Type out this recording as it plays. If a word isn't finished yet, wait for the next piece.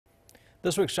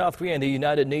This week, South Korea and the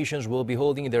United Nations will be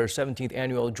holding their 17th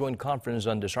annual joint conference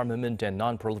on disarmament and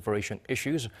non-proliferation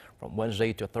issues. From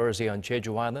Wednesday to Thursday on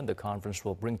Jeju Island, the conference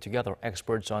will bring together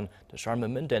experts on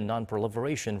disarmament and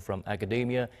non-proliferation from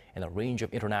academia and a range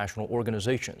of international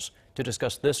organizations to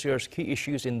discuss this year's key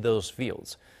issues in those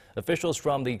fields. Officials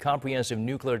from the Comprehensive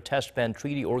Nuclear Test Ban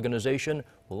Treaty Organization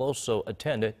will also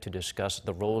attend to discuss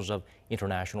the roles of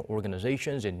international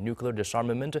organizations in nuclear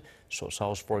disarmament.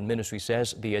 Seoul's Foreign Ministry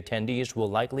says the attendees will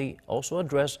likely also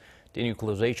address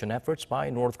denuclearization efforts by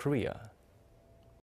North Korea.